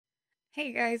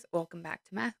Hey guys, welcome back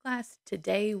to math class.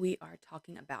 Today we are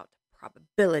talking about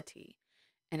probability,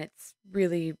 and it's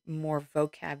really more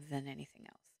vocab than anything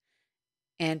else,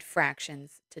 and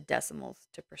fractions to decimals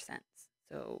to percents.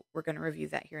 So we're going to review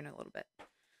that here in a little bit.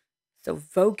 So,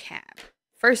 vocab.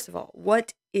 First of all,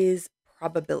 what is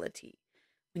probability?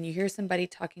 When you hear somebody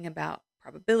talking about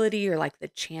probability or like the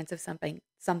chance of something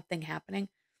happening,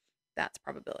 that's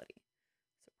probability.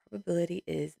 So, probability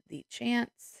is the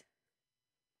chance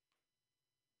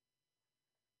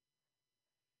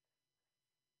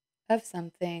of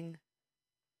something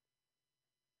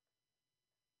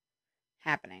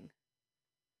happening.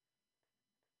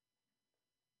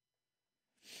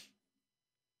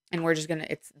 And we're just going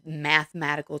to, it's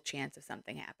mathematical chance of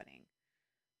something happening.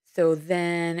 So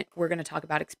then we're going to talk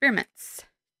about experiments.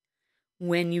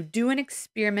 When you do an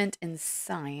experiment in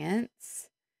science,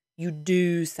 you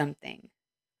do something.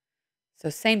 So,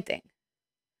 same thing.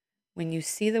 When you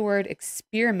see the word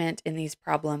experiment in these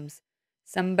problems,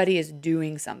 somebody is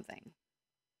doing something.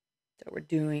 So, we're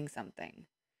doing something.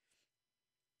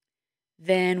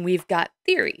 Then we've got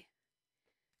theory.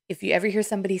 If you ever hear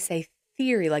somebody say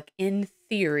theory, like in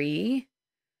theory,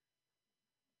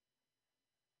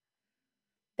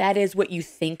 that is what you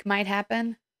think might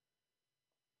happen,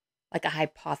 like a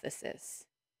hypothesis.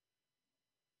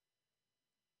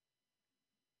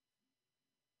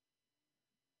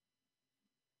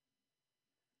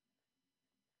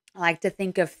 I like to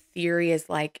think of theory as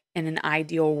like in an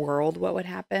ideal world, what would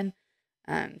happen.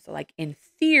 So, like in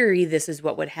theory, this is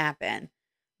what would happen,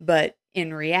 but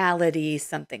in reality,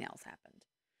 something else happened.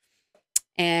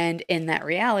 And in that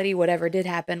reality, whatever did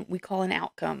happen, we call an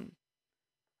outcome.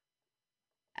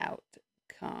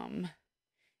 Outcome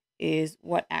is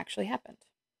what actually happened.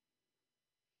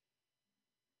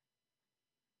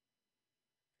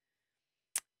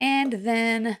 And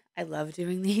then I love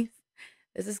doing these.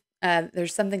 This is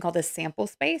there's something called a sample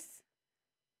space.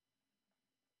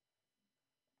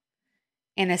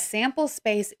 And a sample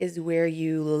space is where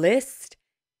you list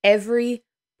every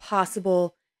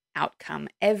possible outcome,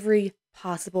 every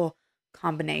possible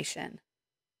combination.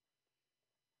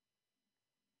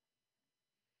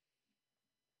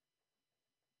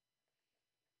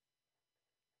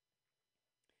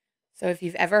 So if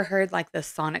you've ever heard like the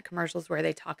Sonic commercials where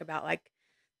they talk about like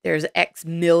there's X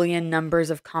million numbers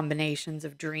of combinations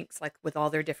of drinks, like with all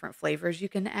their different flavors you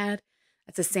can add,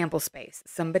 that's a sample space.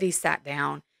 Somebody sat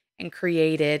down and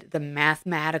created the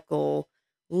mathematical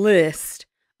list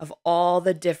of all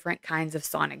the different kinds of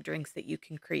Sonic drinks that you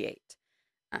can create.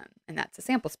 And that's a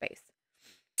sample space.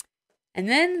 And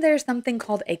then there's something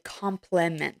called a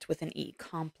complement with an E,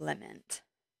 complement.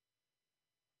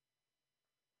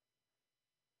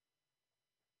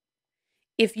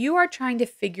 If you are trying to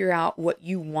figure out what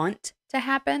you want to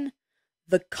happen,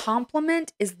 the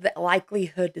complement is the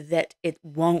likelihood that it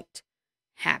won't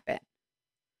happen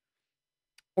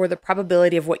or the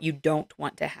probability of what you don't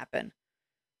want to happen.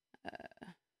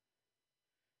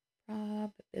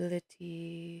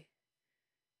 Probability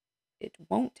it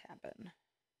won't happen.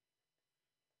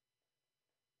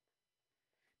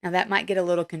 Now, that might get a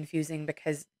little confusing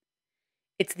because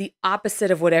it's the opposite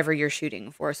of whatever you're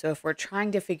shooting for. So, if we're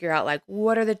trying to figure out, like,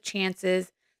 what are the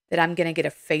chances that I'm going to get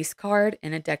a face card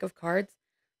in a deck of cards,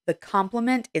 the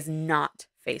complement is not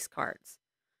face cards.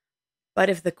 But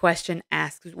if the question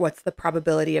asks, what's the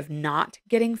probability of not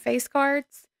getting face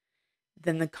cards,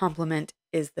 then the complement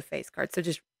is the face card. So,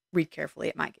 just read carefully.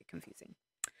 It might get confusing.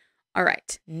 All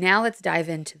right, now let's dive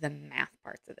into the math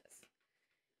parts of this.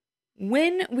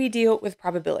 When we deal with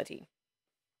probability,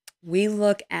 we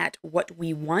look at what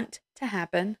we want to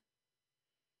happen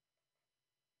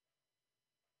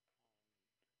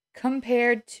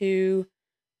compared to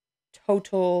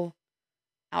total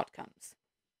outcomes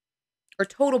or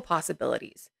total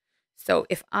possibilities. So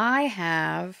if I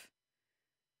have,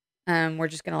 we're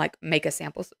just going to like make a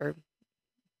sample or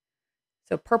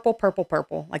so purple, purple,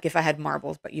 purple, like if I had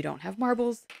marbles, but you don't have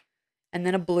marbles, and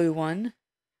then a blue one,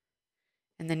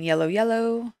 and then yellow,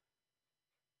 yellow,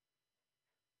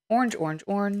 orange, orange,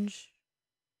 orange,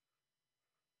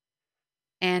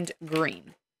 and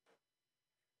green.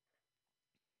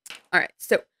 All right,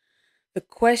 so the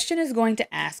question is going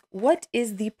to ask, what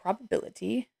is the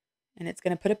probability? And it's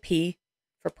going to put a P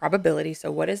for probability.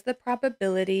 So what is the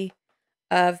probability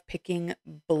of picking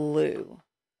blue?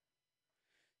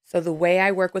 So the way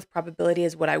I work with probability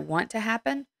is what I want to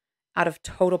happen out of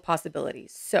total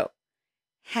possibilities. So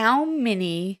how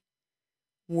many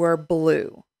were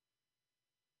blue?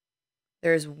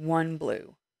 There's one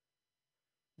blue.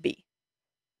 B.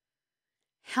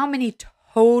 How many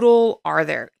total are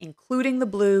there, including the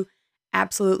blue?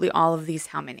 Absolutely all of these.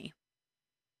 How many?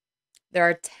 There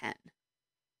are 10.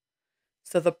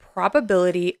 So the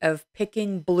probability of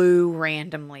picking blue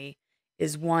randomly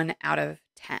is 1 out of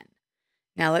 10.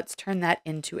 Now let's turn that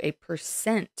into a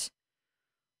percent.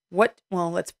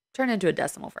 Let's turn it into a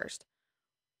decimal first.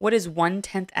 What is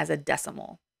 1/10 as a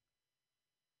decimal?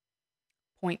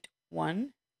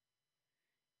 0.1.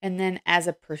 And then as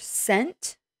a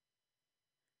percent,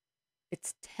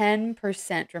 it's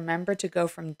 10%. Remember to go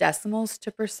from decimals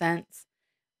to percents.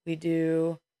 We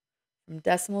do from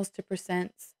decimals to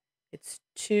percents, it's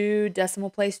 2 decimal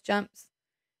place jumps.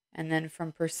 And then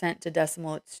from percent to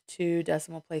decimal, it's 2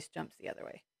 decimal place jumps the other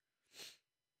way.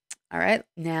 All right,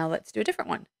 now let's do a different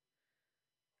one.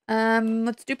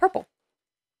 Let's do purple.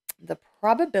 The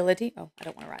probability, I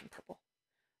don't want to write in purple.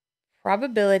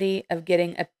 Probability of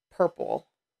getting a purple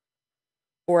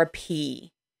or a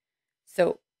P.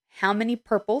 So how many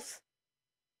purples?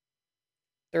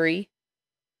 3.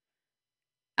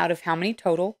 Out of how many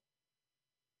total?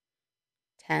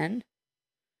 10.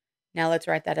 Now let's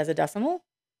write that as a decimal.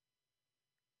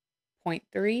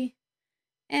 0.3.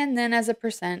 And then as a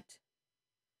percent,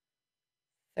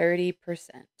 30%.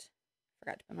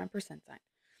 Forgot to put my percent sign.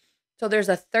 So there's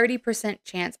a 30%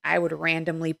 chance I would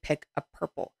randomly pick a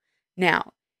purple.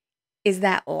 Now, is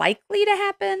that likely to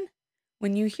happen?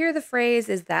 When you hear the phrase,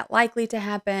 is that likely to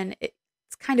happen?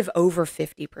 It's kind of over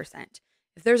 50%.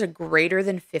 If there's a greater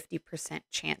than 50%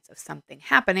 chance of something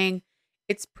happening,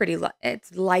 it's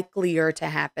likelier to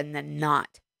happen than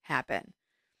not happen.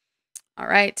 All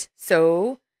right.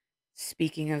 So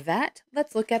speaking of that,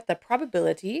 let's look at the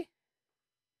probability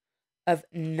of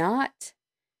not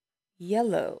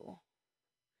yellow.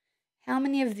 How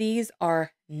many of these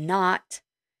are not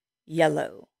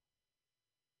yellow?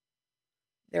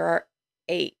 There are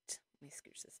 8. Let me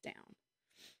scooch this down.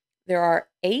 There are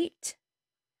 8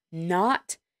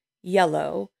 not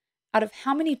yellow out of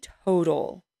how many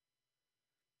total?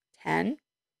 10.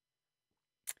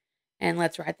 And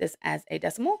let's write this as a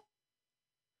decimal.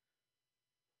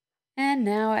 And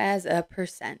now as a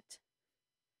percent.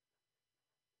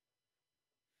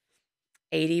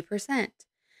 80%.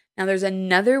 Now there's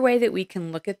another way that we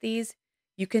can look at these.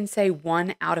 You can say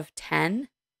 1 out of 10.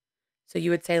 So you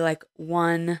would say like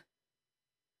 1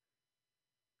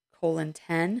 colon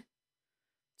 10.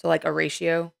 So like a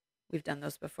ratio. We've done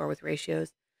those before with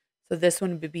ratios. So this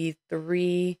one would be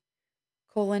 3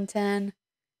 colon 10.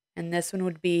 And this one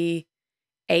would be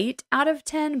 8 out of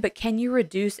 10. But can you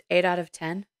reduce 8 out of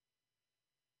 10?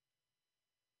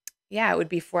 Yeah, it would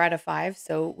be 4 out of 5.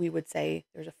 So we would say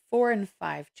there's a 4 in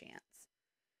 5 chance.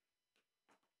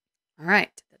 All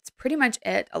right, that's pretty much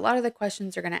it. A lot of the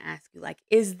questions are going to ask you like,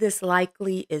 is this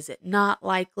likely? Is it not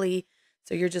likely?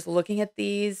 So you're just looking at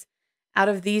these. Out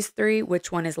of these 3,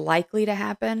 which one is likely to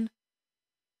happen?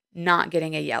 Not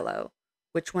getting a yellow.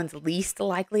 Which one's least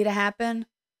likely to happen?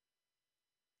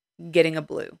 Getting a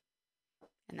blue.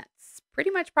 And that's pretty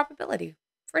much probability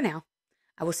for now.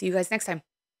 I will see you guys next time.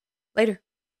 Later.